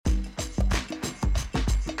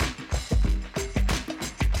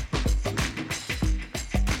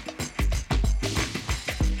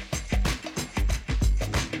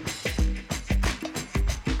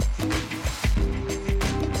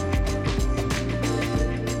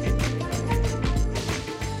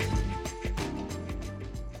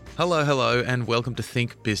Hello, and welcome to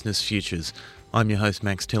Think Business Futures. I'm your host,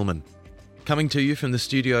 Max Tillman. Coming to you from the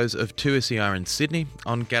studios of 2SER in Sydney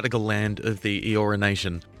on Gadigal land of the Eora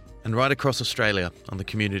Nation, and right across Australia on the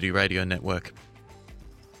Community Radio Network.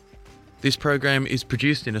 This program is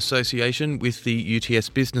produced in association with the UTS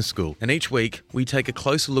Business School, and each week we take a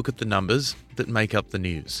closer look at the numbers that make up the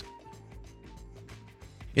news.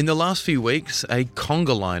 In the last few weeks, a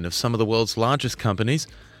conga line of some of the world's largest companies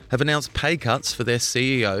have announced pay cuts for their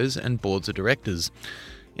CEOs and boards of directors.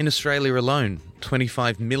 In Australia alone,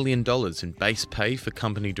 $25 million in base pay for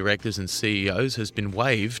company directors and CEOs has been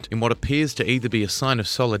waived in what appears to either be a sign of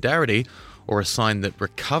solidarity or a sign that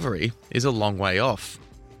recovery is a long way off.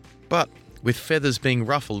 But with feathers being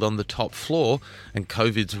ruffled on the top floor and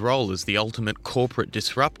COVID's role as the ultimate corporate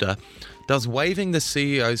disruptor, does waiving the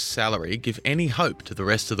CEO's salary give any hope to the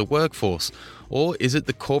rest of the workforce, or is it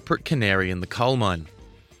the corporate canary in the coal mine?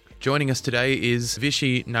 Joining us today is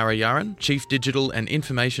Vishy Narayaran, Chief Digital and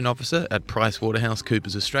Information Officer at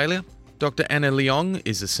PricewaterhouseCoopers Australia. Dr. Anna Leong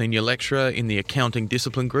is a Senior Lecturer in the Accounting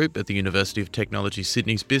Discipline Group at the University of Technology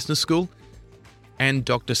Sydney's Business School. And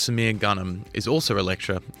Dr. Samir Ghanem is also a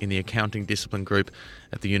Lecturer in the Accounting Discipline Group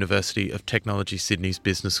at the University of Technology Sydney's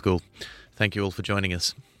Business School. Thank you all for joining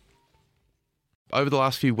us. Over the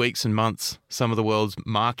last few weeks and months, some of the world's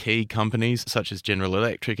marquee companies, such as General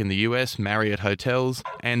Electric in the US, Marriott Hotels,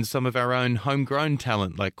 and some of our own homegrown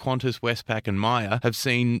talent like Qantas, Westpac and Myer, have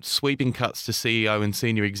seen sweeping cuts to CEO and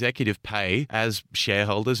senior executive pay as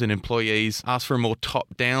shareholders and employees ask for a more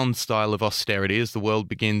top-down style of austerity as the world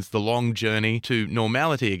begins the long journey to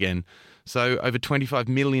normality again. So over $25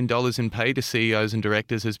 million in pay to CEOs and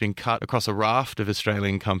directors has been cut across a raft of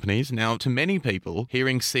Australian companies. Now, to many people,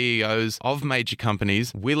 hearing CEOs of major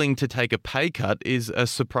companies willing to take a pay cut is a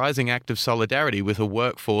surprising act of solidarity with a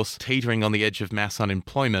workforce teetering on the edge of mass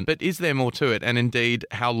unemployment. But is there more to it? And indeed,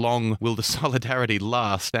 how long will the solidarity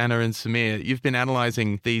last? Anna and Samir, you've been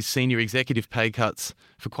analysing these senior executive pay cuts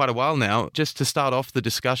for quite a while now. Just to start off the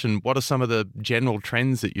discussion, what are some of the general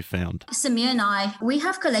trends that you found? Samir and we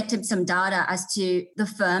have collected some data as to the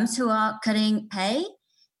firms who are cutting pay.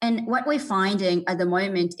 And what we're finding at the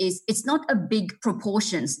moment is it's not a big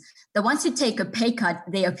proportions. The ones who take a pay cut,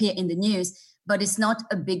 they appear in the news, but it's not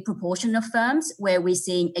a big proportion of firms where we're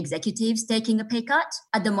seeing executives taking a pay cut.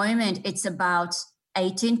 At the moment, it's about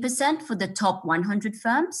 18% for the top 100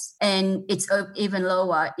 firms. And it's even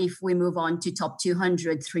lower if we move on to top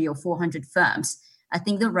 200, 300 or 400 firms. I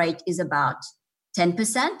think the rate is about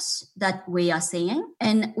 10% that we are seeing.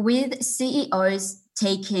 And with CEOs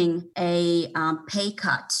taking a pay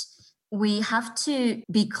cut, we have to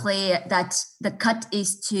be clear that the cut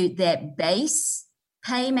is to their base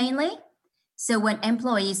pay mainly. So when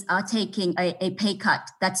employees are taking a pay cut,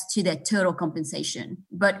 that's to their total compensation.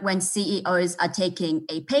 But when CEOs are taking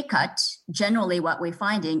a pay cut, generally what we're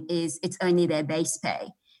finding is it's only their base pay,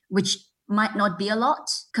 which might not be a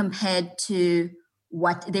lot compared to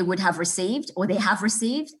what they would have received or they have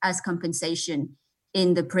received as compensation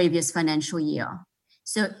in the previous financial year.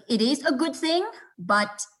 So it is a good thing,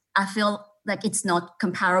 but I feel like it's not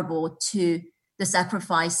comparable to the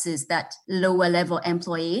sacrifices that lower level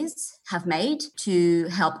employees have made to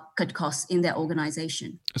help cut costs in their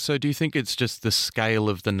organization. So do you think it's just the scale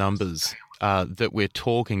of the numbers that we're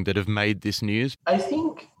talking that have made this news? I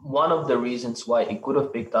think one of the reasons why it could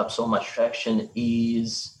have picked up so much traction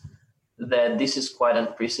is that this is quite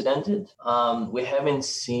unprecedented. We haven't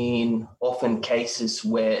seen often cases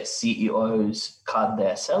where CEOs cut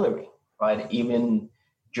their salary, right? Even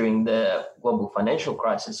during the global financial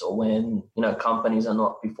crisis or when, companies are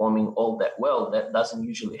not performing all that well, that doesn't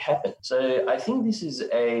usually happen. So I think this is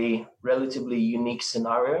a relatively unique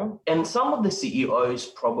scenario. And some of the CEOs,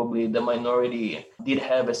 probably the minority, did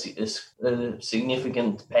have a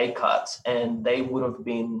significant pay cuts and they would have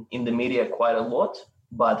been in the media quite a lot.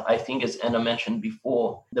 But I think, as Anna mentioned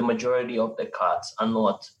before, the majority of the cuts are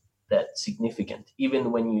not that significant,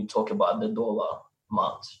 even when you talk about the dollar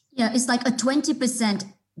amount. Yeah, it's like a 20%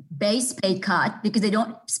 base pay cut because they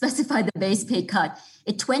don't specify the base pay cut.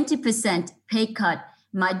 A 20% pay cut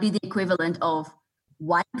might be the equivalent of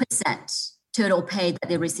 1% total pay that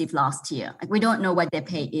they received last year. Like, we don't know what their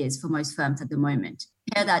pay is for most firms at the moment.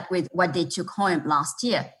 Compare that with what they took home last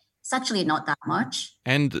year. It's actually not that much.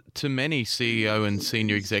 And to many, CEO and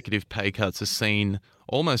senior executive pay cuts are seen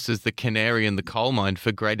almost as the canary in the coal mine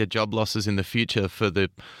for greater job losses in the future for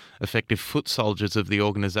the effective foot soldiers of the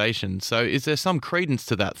organisation. So is there some credence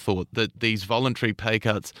to that thought that these voluntary pay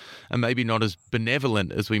cuts are maybe not as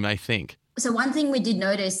benevolent as we may think? So one thing we did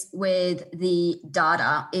notice with the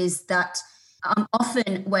data is that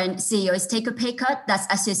Often when CEOs take a pay cut,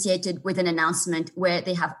 that's associated with an announcement where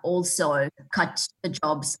they have also cut the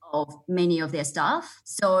jobs of many of their staff.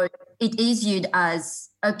 So it is viewed as,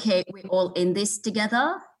 okay, we're all in this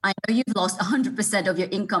together. I know you've lost 100% of your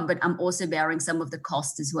income, but I'm also bearing some of the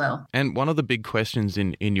cost as well. And one of the big questions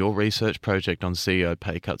in your research project on CEO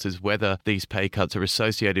pay cuts is whether these pay cuts are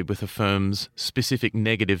associated with a firm's specific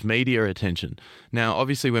negative media attention. Now,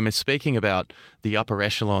 obviously, when we're speaking about the upper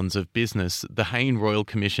echelons of business, the Hayne Royal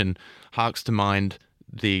Commission harks to mind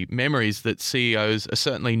the memories that CEOs are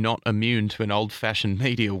certainly not immune to an old-fashioned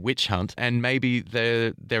media witch hunt, and maybe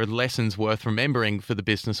there are lessons worth remembering for the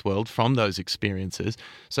business world from those experiences.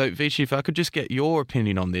 So, Vichy, if I could just get your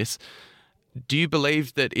opinion on this, do you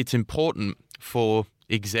believe that it's important for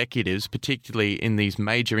executives, particularly in these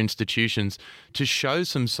major institutions, to show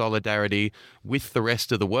some solidarity with the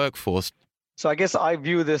rest of the workforce? So I guess I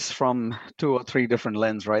view this from 2 or 3 different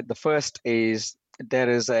lenses, right? The first is there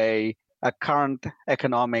is a current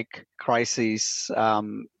economic crisis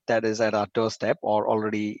that is at our doorstep, or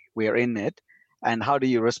already we're in it. And how do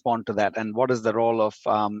you respond to that? And what is the role of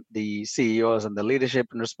the CEOs and the leadership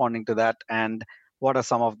in responding to that? And what are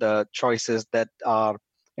some of the choices that are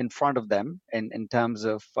in front of them in terms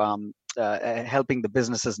of helping the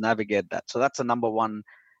businesses navigate that? So that's a number one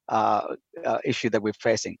issue that we're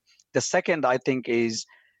facing. The second, I think, is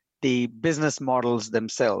the business models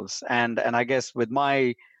themselves. And I guess with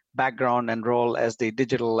my background and role as the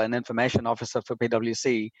digital and information officer for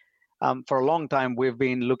PwC, for a long time, we've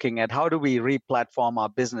been looking at how do we re-platform our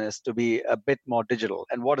business to be a bit more digital,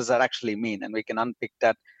 and what does that actually mean? And we can unpick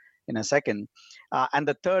that in a second. And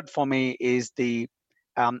the third for me is the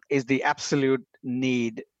absolute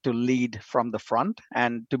need to lead from the front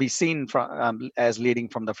and to be seen as leading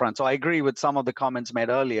from the front. So I agree with some of the comments made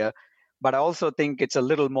earlier, but I also think it's a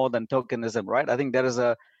little more than tokenism, right? I think there's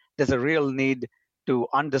a real need to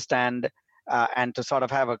understand and to sort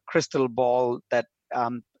of have a crystal ball that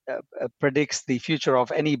predicts the future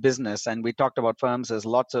of any business. And we talked about firms as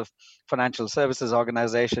lots of financial services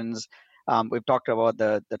organizations. We've talked about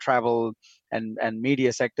the travel and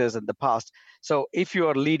media sectors in the past. So if you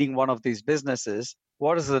are leading one of these businesses,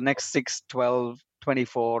 what does the next 6, 12,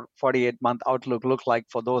 24, 48-month outlook look like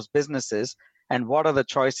for those businesses? And what are the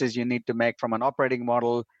choices you need to make from an operating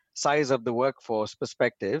model, size of the workforce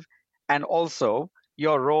perspective, and also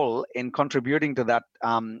your role in contributing to that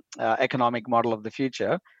economic model of the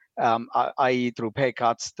future, i.e. through pay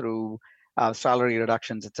cuts, through salary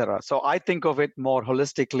reductions, etc. So I think of it more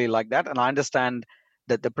holistically like that. And I understand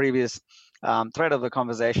that the previous thread of the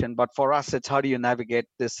conversation, but for us, it's how do you navigate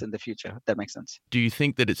this in the future, if that makes sense. Do you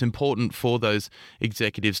think that it's important for those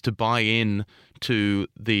executives to buy in to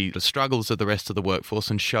the struggles of the rest of the workforce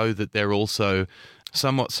and show that they're also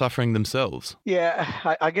somewhat suffering themselves?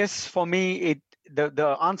 Yeah, I guess for me,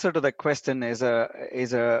 the answer to the question is a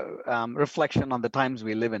reflection on the times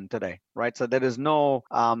we live in today, right? So there is no,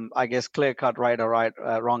 I guess, clear-cut right or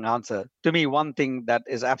wrong answer. To me, one thing that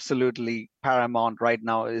is absolutely paramount right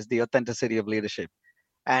now is the authenticity of leadership.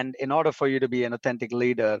 And in order for you to be an authentic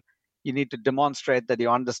leader, you need to demonstrate that you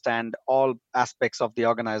understand all aspects of the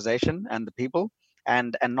organization and the people,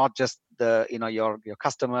 and not just your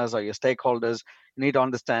customers or your stakeholders. You need to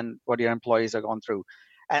understand what your employees are going through.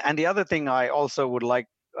 And the other thing I also would like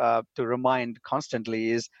to remind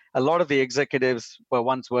constantly is a lot of the executives were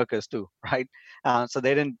once workers too, right? So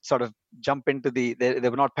they didn't sort of jump into they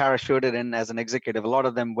were not parachuted in as an executive. A lot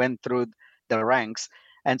of them went through the ranks.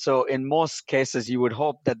 And so in most cases, you would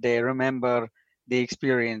hope that they remember the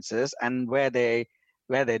experiences, and where they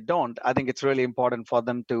don't, I think it's really important for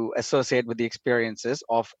them to associate with the experiences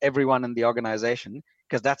of everyone in the organization,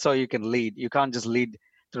 because that's how you can lead. You can't just lead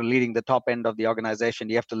through leading the top end of the organization.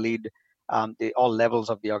 You have to lead all levels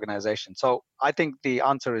of the organization. So I think the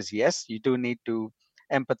answer is yes, you do need to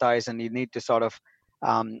empathize, and you need to sort of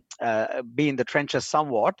be in the trenches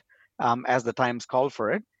somewhat as the times call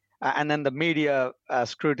for it. And then the media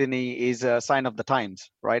scrutiny is a sign of the times,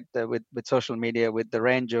 right? With social media, with the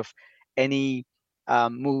range of any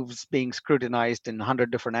moves being scrutinized in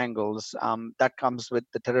 100 different angles, that comes with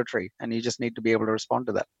the territory, and you just need to be able to respond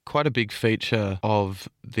to that. Quite a big feature of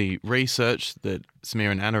the research that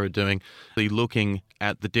Samir and Anna are doing, looking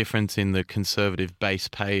at the difference in the conservative base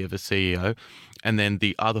pay of a CEO and then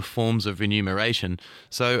the other forms of remuneration.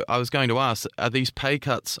 So I was going to ask, are these pay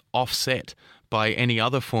cuts offset by any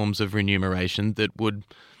other forms of remuneration that would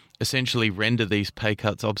essentially render these pay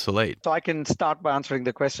cuts obsolete? So I can start by answering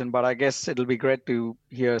the question, but I guess it'll be great to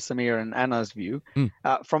hear Samir and Anna's view.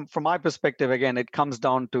 From my perspective, again, it comes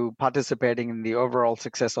down to participating in the overall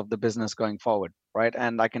success of the business going forward, right?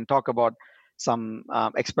 And I can talk about some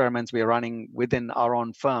experiments we are running within our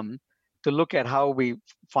own firm to look at how we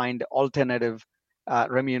find alternative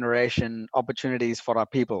remuneration opportunities for our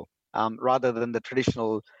people rather than the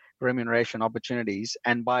traditional remuneration opportunities,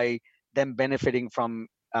 and by them benefiting from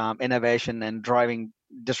innovation and driving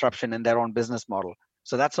disruption in their own business model.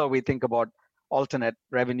 So that's how we think about alternate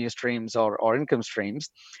revenue streams or income streams.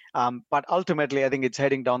 But ultimately, I think it's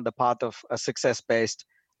heading down the path of a success-based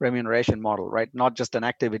remuneration model, right? Not just an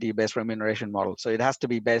activity-based remuneration model. So it has to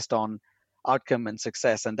be based on outcome and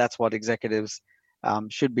success, and that's what executives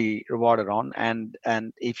should be rewarded on. And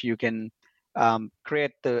if you can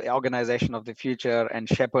create the organization of the future and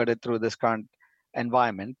shepherd it through this current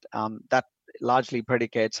environment, that largely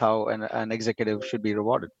predicates how an executive should be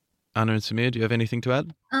rewarded. Anna and Samir, do you have anything to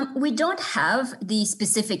add? We don't have the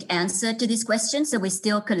specific answer to this question, so we're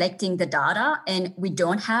still collecting the data, and we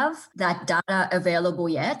don't have that data available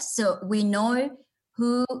yet. So we know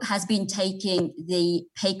who has been taking the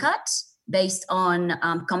pay cut based on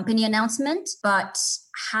company announcement, but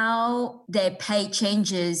how their pay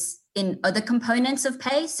changes in other components of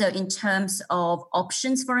pay, so in terms of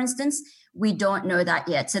options, for instance, we don't know that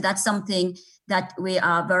yet. So that's something that we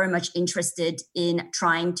are very much interested in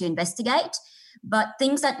trying to investigate. But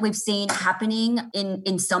things that we've seen happening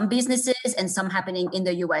in some businesses and some happening in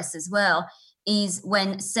the US as well is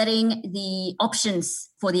when setting the options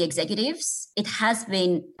for the executives, it has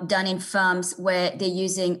been done in firms where they're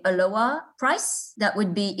using a lower price that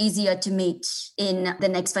would be easier to meet in the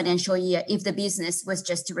next financial year if the business was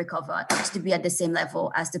just to recover, just to be at the same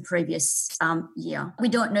level as the previous year. We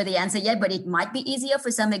don't know the answer yet, but it might be easier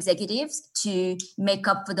for some executives to make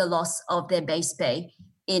up for the loss of their base pay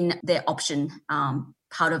in their option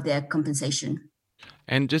part of their compensation.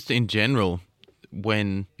 And just in general,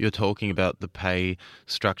 when you're talking about the pay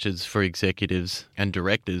structures for executives and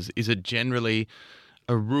directors, is it generally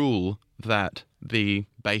a rule that the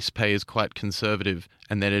base pay is quite conservative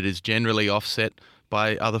and that it is generally offset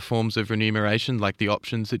by other forms of remuneration, like the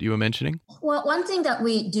options that you were mentioning? Well, one thing that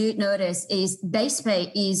we do notice is base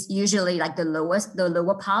pay is usually like the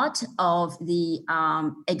lower part of the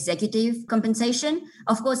executive compensation.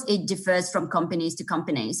 Of course, it differs from companies to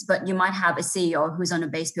companies, but you might have a CEO who's on a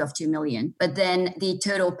base pay of 2 million, but then the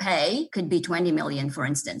total pay could be 20 million, for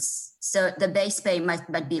instance. So the base pay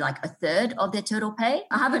might be like a third of their total pay.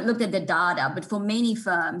 I haven't looked at the data, but for many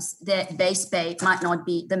firms, their base pay might not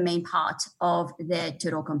be the main part of their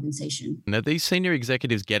total compensation. Now, these senior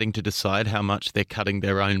executives getting to decide how much they're cutting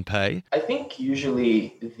their own pay? I think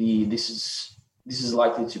usually this is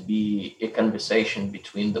likely to be a conversation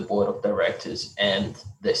between the board of directors and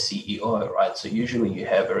the CEO, right? So usually you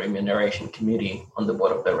have a remuneration committee on the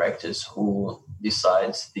board of directors who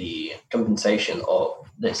decides the compensation of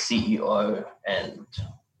the CEO and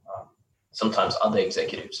sometimes other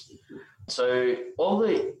executives. So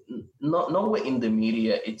nowhere in the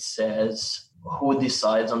media it says who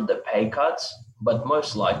decides on the pay cuts, but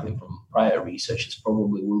most likely from prior research, it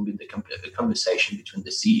probably will be the conversation between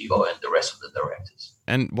the CEO and the rest of the directors.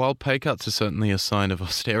 And while pay cuts are certainly a sign of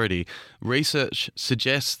austerity, research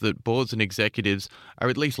suggests that boards and executives are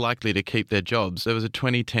at least likely to keep their jobs. There was a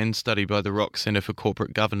 2010 study by the Rock Center for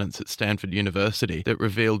Corporate Governance at Stanford University that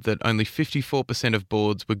revealed that only 54% of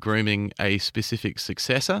boards were grooming a specific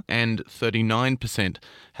successor, and 39%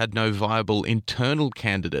 had no viable internal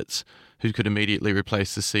candidates who could immediately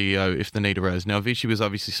replace the CEO if the need arose. Now, Vishy was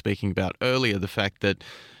obviously speaking about earlier the fact that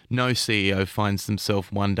no CEO finds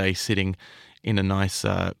themselves one day sitting in a nice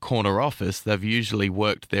corner office. They've usually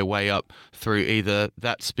worked their way up through either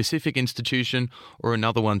that specific institution or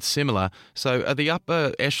another one similar. So are the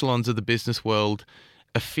upper echelons of the business world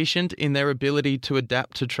efficient in their ability to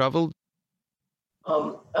adapt to travel?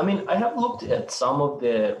 I have looked at some of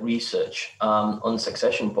the research on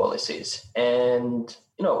succession policies, and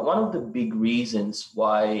one of the big reasons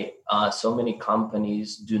why so many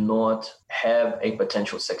companies do not have a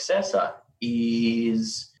potential successor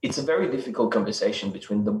is it's a very difficult conversation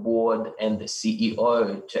between the board and the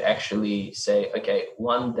CEO to actually say, okay,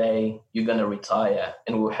 one day you're going to retire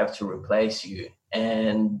and we'll have to replace you.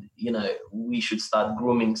 And, we should start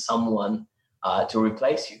grooming someone to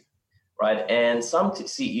replace you. Right. And some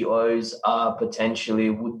CEOs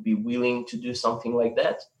potentially would be willing to do something like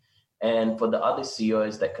that. And for the other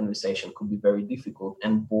CEOs, that conversation could be very difficult,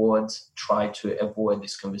 and boards try to avoid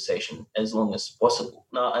this conversation as long as possible.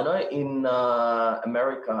 Now, I know in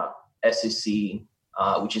America, SEC,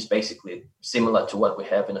 which is basically similar to what we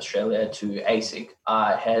have in Australia to ASIC,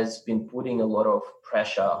 has been putting a lot of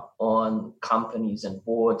pressure on companies and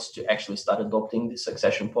boards to actually start adopting the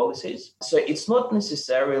succession policies. So it's not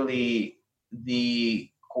necessarily the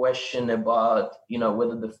question about,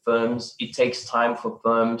 whether it takes time for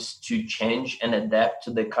firms to change and adapt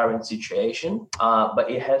to the current situation, but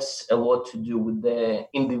it has a lot to do with the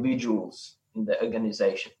individuals in the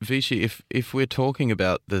organization. Vishy, if we're talking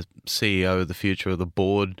about the CEO of the future or the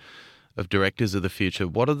board of directors of the future,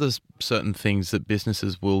 what are the certain things that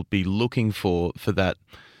businesses will be looking for that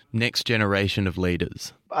next generation of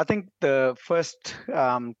leaders? I think the first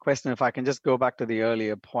question, if I can just go back to the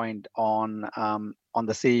earlier point on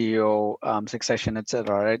the CEO succession,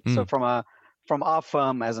 etc. Right. So from our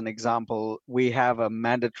firm as an example, we have a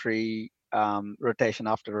mandatory rotation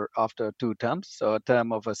after 2 terms. So a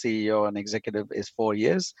term of a CEO and executive is 4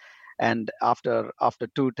 years, and after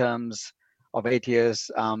 2 terms of 8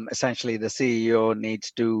 years, essentially the CEO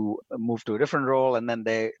needs to move to a different role, and then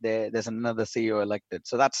there's another CEO elected.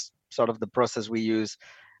 So that's sort of the process we use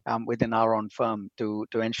within our own firm to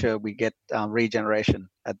ensure we get regeneration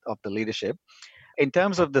of the leadership. In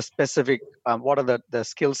terms of the specific, what are the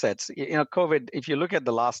skill sets? COVID, if you look at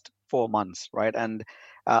the last 4 months, right, and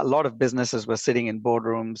a lot of businesses were sitting in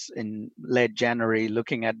boardrooms in late January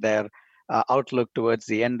looking at their outlook towards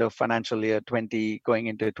the end of financial year 20 going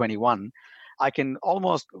into 21. I can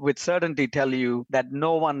almost with certainty tell you that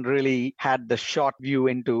no one really had the short view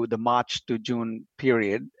into the March to June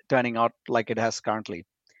period turning out like it has currently.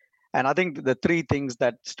 And I think the 3 things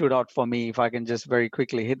that stood out for me, if I can just very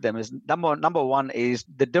quickly hit them, is number one is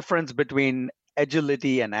the difference between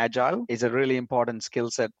agility and agile is a really important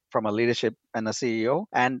skill set from a leadership and a CEO.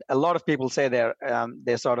 And a lot of people say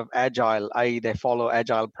they're sort of agile, i.e. they follow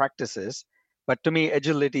agile practices. But to me,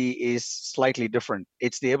 agility is slightly different.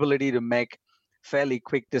 It's the ability to make fairly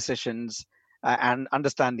quick decisions and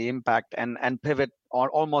understand the impact and pivot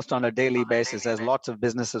almost on a daily basis, as lots of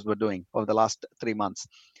businesses were doing over the last 3 months.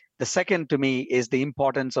 The second to me is the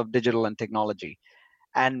importance of digital and technology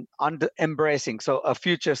and embracing. So a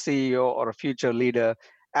future CEO or a future leader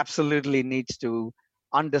absolutely needs to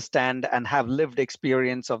understand and have lived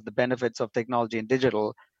experience of the benefits of technology and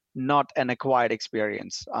digital, not an acquired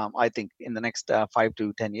experience, I think, in the next 5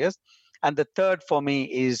 to 10 years. And the third for me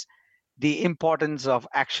is the importance of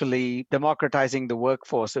actually democratizing the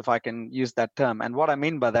workforce, if I can use that term. And what I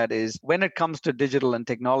mean by that is when it comes to digital and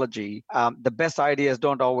technology, the best ideas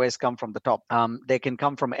don't always come from the top. They can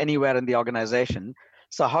come from anywhere in the organization.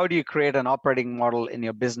 So how do you create an operating model in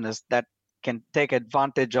your business that can take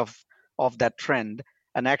advantage of that trend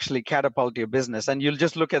and actually catapult your business? And you'll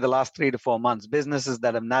just look at the last 3 to 4 months, businesses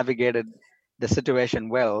that have navigated the situation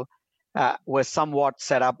well were somewhat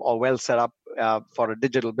set up or well set up for a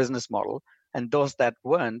digital business model, and those that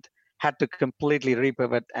weren't had to completely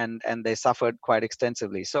repivot and they suffered quite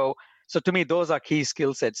extensively. So to me, those are key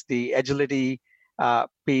skill sets: the agility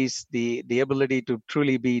piece, the ability to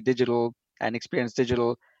truly be digital and experience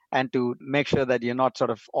digital, and to make sure that you're not sort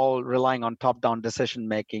of all relying on top-down decision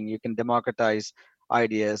making. You can democratize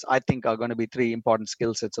ideas, I think, are going to be 3 important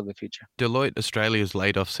skill sets of the future. Deloitte Australia has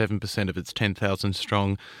laid off 7% of its 10,000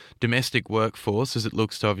 strong domestic workforce as it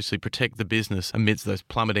looks to obviously protect the business amidst those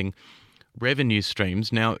plummeting revenue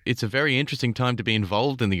streams. Now, it's a very interesting time to be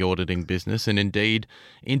involved in the auditing business and indeed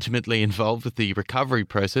intimately involved with the recovery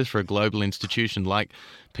process for a global institution like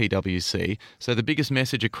PwC. So the biggest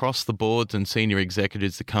message across the boards and senior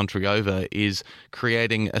executives the country over is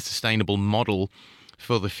creating a sustainable model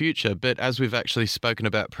for the future. But as we've actually spoken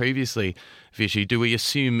about previously, Vishy, do we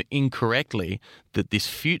assume incorrectly that this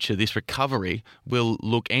future, this recovery, will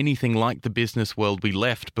look anything like the business world we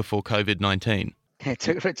left before COVID-19?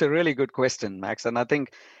 It's a really good question, Max. And I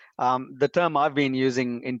think the term I've been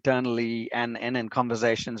using internally and in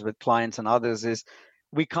conversations with clients and others is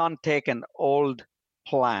we can't take an old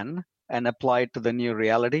plan and apply it to the new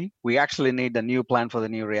reality. We actually need a new plan for the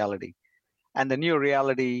new reality. And the new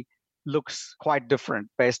reality looks quite different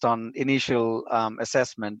based on initial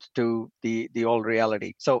assessment to the old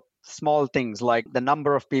reality. So small things like the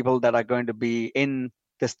number of people that are going to be in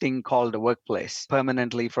this thing called a workplace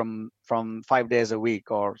permanently from 5 days a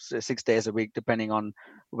week or 6 days a week, depending on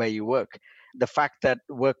where you work. The fact that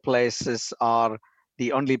workplaces are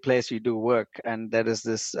the only place you do work, and there is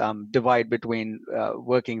this divide between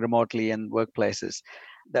working remotely and workplaces.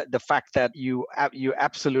 The fact that you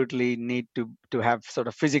absolutely need to have sort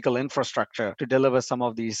of physical infrastructure to deliver some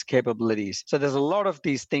of these capabilities. So there's a lot of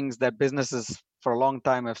these things that businesses for a long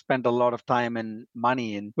time have spent a lot of time and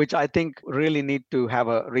money in, which I think really need to have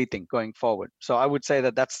a rethink going forward. So I would say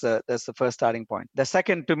that that's the first starting point. The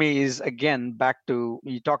second to me is, again, back to,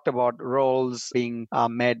 you talked about roles being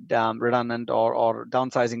made redundant or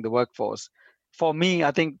downsizing the workforce. For me,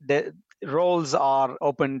 I think the roles are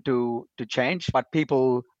open to change, but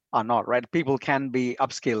people are not, right? People can be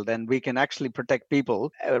upskilled, and we can actually protect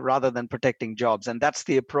people rather than protecting jobs. And that's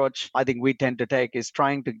the approach I think we tend to take, is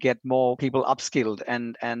trying to get more people upskilled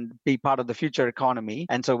and be part of the future economy.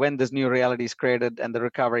 And so when this new reality is created and the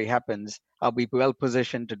recovery happens, I'll be well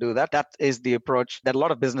positioned to do that. That is the approach that a lot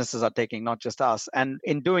of businesses are taking, not just us. And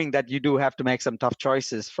in doing that, you do have to make some tough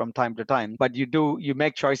choices from time to time, but you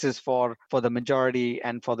make choices for the majority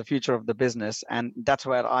and for the future of the business. And that's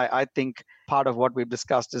where I think part of what we've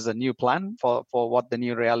discussed is a new plan for what the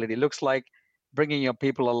new reality looks like. Bringing your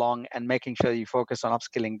people along and making sure you focus on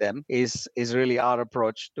upskilling them is really our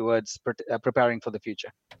approach towards preparing for the future.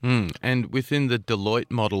 And within the Deloitte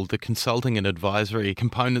model, the consulting and advisory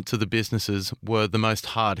components of the businesses were the most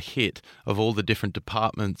hard hit of all the different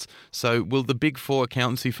departments. So will the big four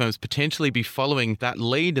accountancy firms potentially be following that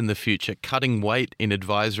lead in the future, cutting weight in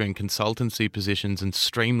advisory and consultancy positions and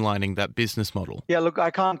streamlining that business model? Yeah, look,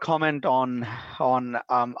 I can't comment on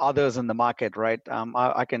others in the market, right?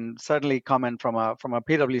 I can certainly comment from a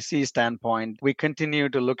PwC standpoint. We continue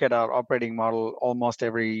to look at our operating model almost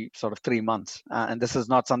every sort of 3 months, and this is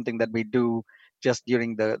not something that we do just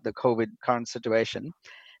during the COVID current situation.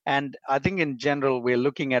 And I think in general, we're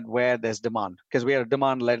looking at where there's demand, because we are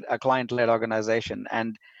a client-led organization,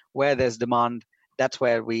 and where there's demand, that's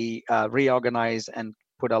where we reorganize and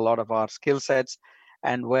put a lot of our skill sets.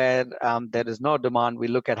 And where there is no demand, we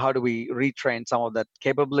look at how do we retrain some of that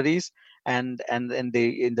capabilities. And in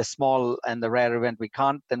the small and the rare event we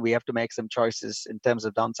can't, then we have to make some choices in terms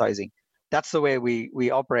of downsizing. That's the way we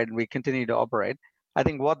operate, and we continue to operate. I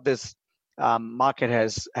think what this market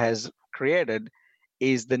has created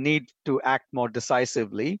is the need to act more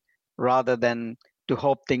decisively rather than to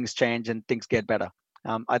hope things change and things get better.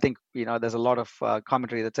 I think there's a lot of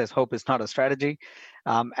commentary that says hope is not a strategy,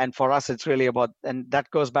 and for us it's really about, and that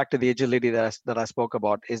goes back to the agility that I spoke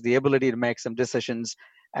about, is the ability to make some decisions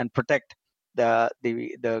and protect the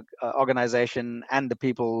organization and the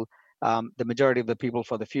people, the majority of the people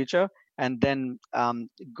for the future, and then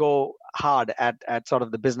go hard at sort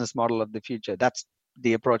of the business model of the future. That's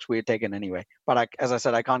the approach we're taking anyway. But as I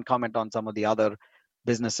said, I can't comment on some of the other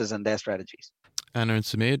businesses and their strategies. Anna and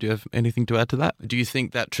Samir, do you have anything to add to that? Do you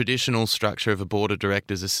think that traditional structure of a board of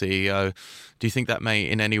directors, a CEO, do you think that may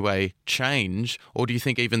in any way change? Or do you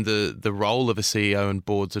think even the role of a CEO and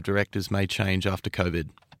boards of directors may change after COVID?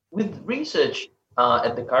 With research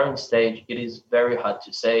at the current stage, it is very hard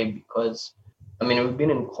to say because, we've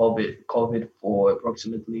been in COVID for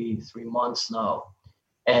approximately 3 months now,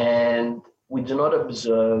 and we do not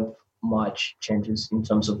observe much changes in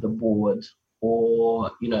terms of the board,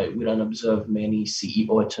 or, we don't observe many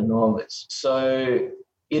CEO turnovers. So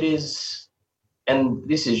it is, and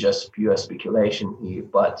this is just pure speculation here,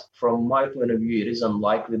 but from my point of view, it is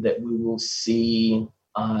unlikely that we will see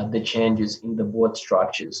the changes in the board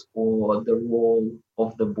structures or the role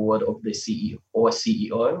of the board of the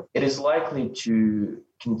CEO. It is likely to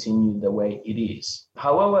continue the way it is.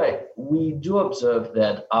 However, we do observe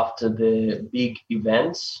that after the big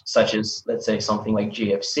events, such as, let's say, something like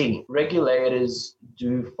GFC, regulators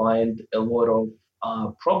do find a lot of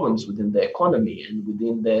problems within the economy and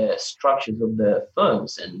within the structures of the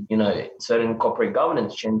firms, and certain corporate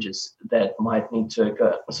governance changes that might need to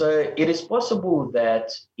occur. So it is possible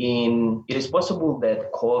that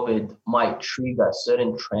COVID might trigger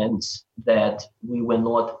certain trends that we were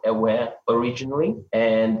not aware originally,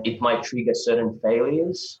 and it might trigger certain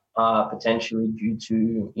failures, potentially due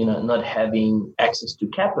to not having access to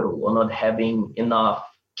capital or not having enough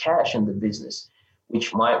cash in the business,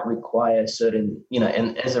 which might require certain,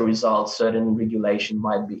 and as a result, certain regulation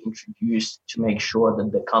might be introduced to make sure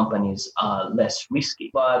that the companies are less risky.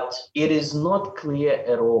 But it is not clear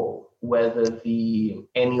at all whether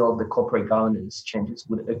any of the corporate governance changes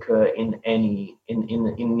would occur in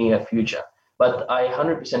near future. But I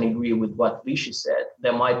 100% agree with what Vishy said.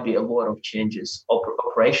 There might be a lot of changes,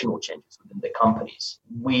 operational changes within the companies.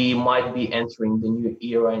 We might be entering the new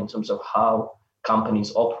era in terms of how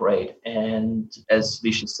companies operate. And as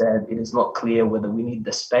Vishy said, it is not clear whether we need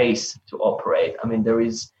the space to operate.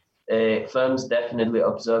 Firms definitely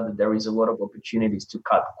observe that there is a lot of opportunities to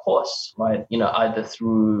cut costs, right? Either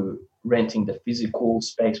through renting the physical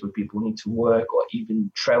space where people need to work, or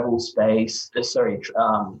even travel space,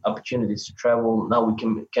 opportunities to travel. Now we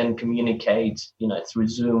can communicate, through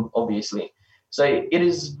Zoom, obviously. So it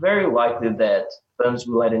is very likely that firms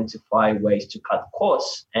will identify ways to cut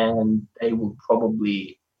costs, and they will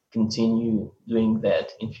probably continue doing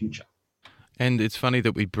that in future. And it's funny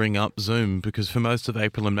that we bring up Zoom, because for most of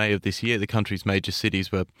April and May of this year, the country's major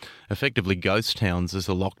cities were effectively ghost towns as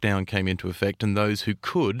the lockdown came into effect, and those who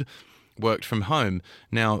could worked from home.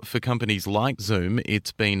 Now, for companies like Zoom,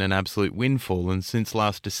 it's been an absolute windfall. And since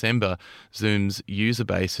last December, Zoom's user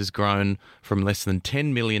base has grown from less than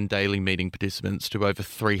 10 million daily meeting participants to over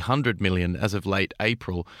 300 million as of late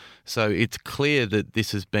April. So it's clear that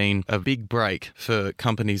this has been a big break for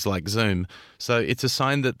companies like Zoom. So it's a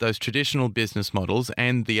sign that those traditional business models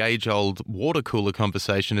and the age-old water cooler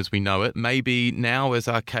conversation as we know it may be now as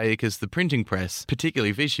archaic as the printing press.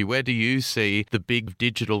 Particularly, Vishy, where do you see the big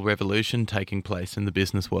digital revolution taking place in the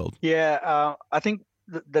business world? Yeah, I think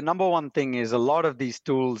the number one thing is a lot of these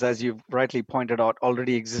tools, as you've rightly pointed out,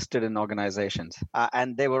 already existed in organizations.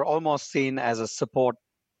 And they were almost seen as a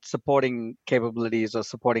supporting capabilities or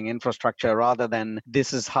supporting infrastructure rather than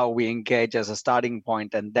this is how we engage as a starting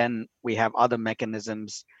point and then we have other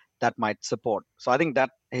mechanisms that might support. So I think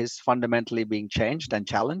that is fundamentally being changed and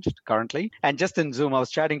challenged currently. And just in Zoom, I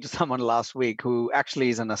was chatting to someone last week who actually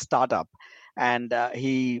is in a startup, and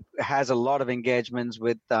he has a lot of engagements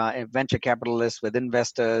with venture capitalists, with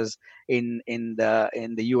investors in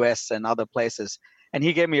the US and other places. And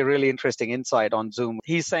he gave me a really interesting insight on Zoom.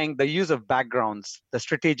 He's saying the use of backgrounds, the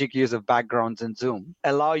strategic use of backgrounds in Zoom,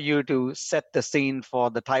 allow you to set the scene for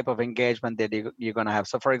the type of engagement that you're going to have.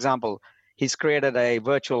 So, for example, he's created a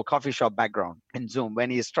virtual coffee shop background in Zoom when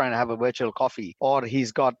he's trying to have a virtual coffee, or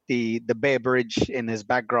he's got the Bay Bridge in his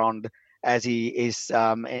background as he is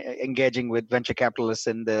engaging with venture capitalists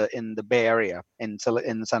in the Bay Area in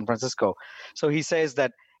San Francisco. So he says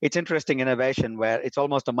that it's interesting innovation where it's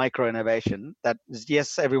almost a micro innovation that,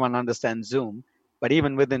 yes, everyone understands Zoom, but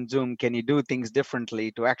even within Zoom, can you do things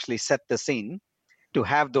differently to actually set the scene to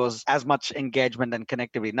have those as much engagement and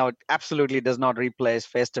connectivity? Now, it absolutely does not replace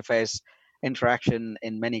face-to-face interaction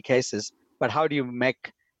in many cases, but how do you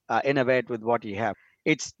innovate with what you have?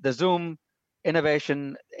 It's the Zoom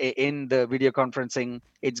innovation in the video conferencing.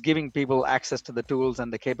 It's giving people access to the tools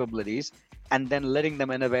and the capabilities and then letting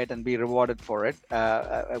them innovate and be rewarded for it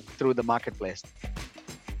through the marketplace.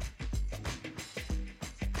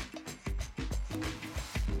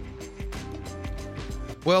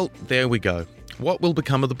 Well, there we go. What will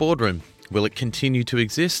become of the boardroom? Will it continue to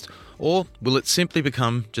exist, or will it simply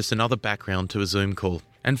become just another background to a Zoom call?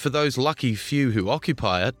 And for those lucky few who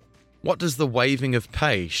occupy it, what does the waiving of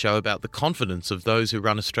pay show about the confidence of those who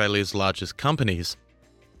run Australia's largest companies?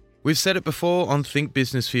 We've said it before on Think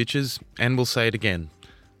Business Futures, and we'll say it again.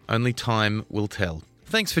 Only time will tell.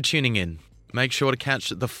 Thanks for tuning in. Make sure to catch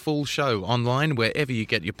the full show online wherever you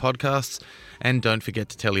get your podcasts, and don't forget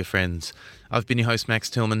to tell your friends. I've been your host, Max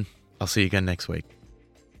Tillman. I'll see you again next week.